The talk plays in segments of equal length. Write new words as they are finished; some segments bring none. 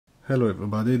Hello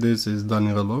everybody, this is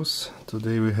Daniel Ross.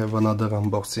 Today we have another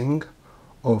unboxing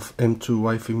of M2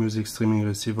 Wi-Fi music streaming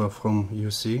receiver from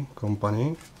Uyesee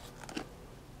company.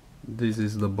 This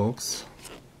is the box.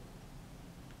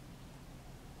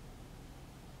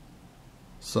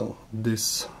 So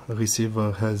this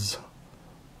receiver has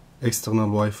external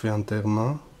Wi-Fi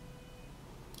antenna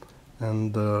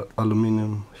and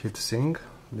aluminum heatsink.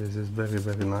 This is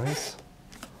very nice.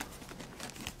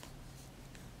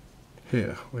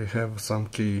 Here we have some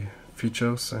key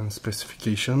features and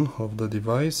specification of the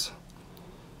device.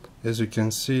 As you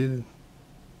can see,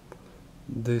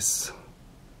 this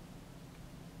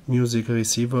music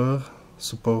receiver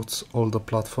supports all the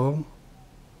platform,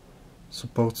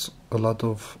 supports a lot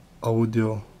of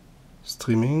audio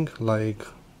streaming like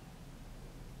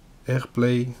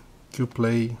AirPlay,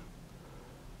 QPlay,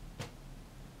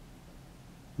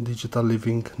 Digital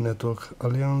Living Network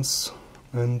Alliance,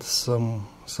 and some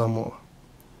more.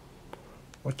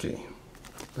 Okay,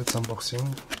 let's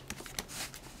unboxing.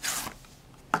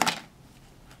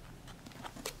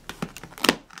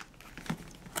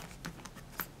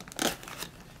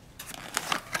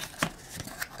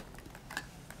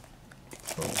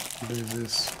 So this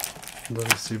is the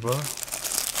receiver.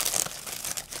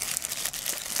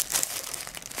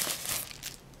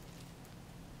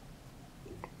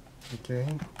 Okay,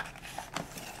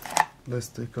 let's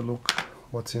take a look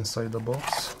what's inside the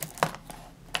box.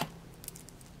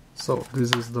 So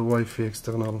this is the Wi-Fi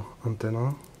external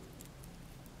antenna.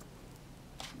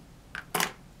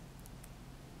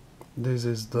 This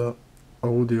is the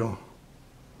audio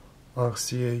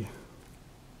RCA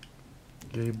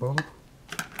cable.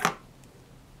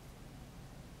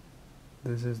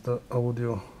 This is the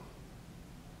audio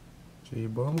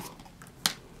cable,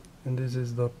 and this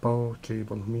is the power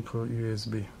cable, micro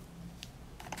USB.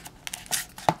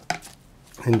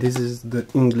 And this is the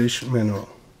English manual.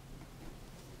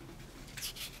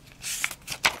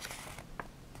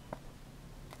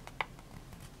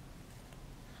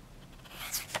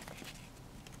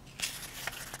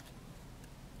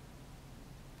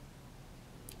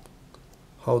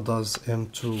 How does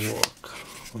M2 work?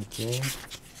 Okay.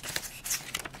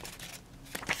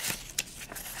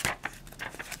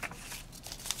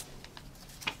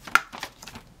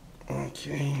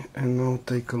 Okay, and now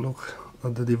take a look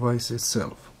at the device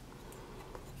itself.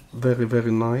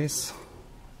 Very nice.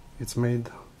 It's made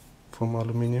from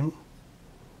aluminum.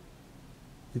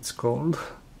 It's cold.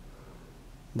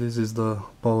 This is the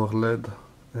power LED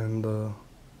and the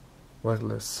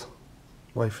wireless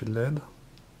Wi-Fi LED.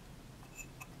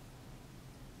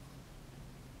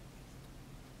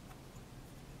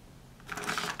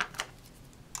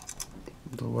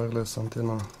 The wireless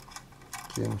antenna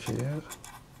came here.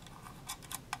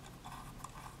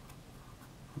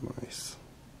 Nice.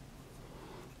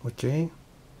 Okay,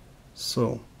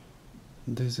 so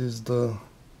this is the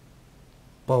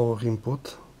power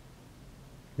input,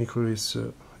 micro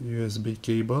USB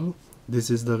cable. This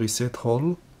is the reset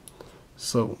hole.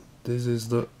 So this is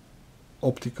the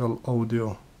optical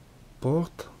audio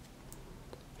port.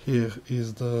 Here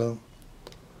is the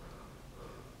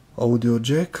audio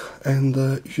jack and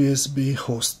the USB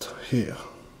host here.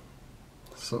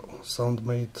 So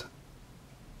SoundMate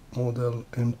model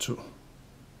M2.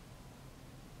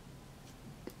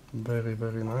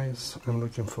 Very nice. I'm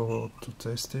looking forward to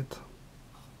test it.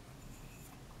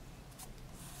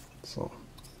 So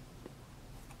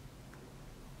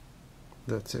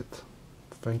that's it.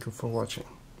 Thank you for watching.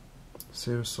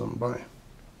 See you soon. Bye.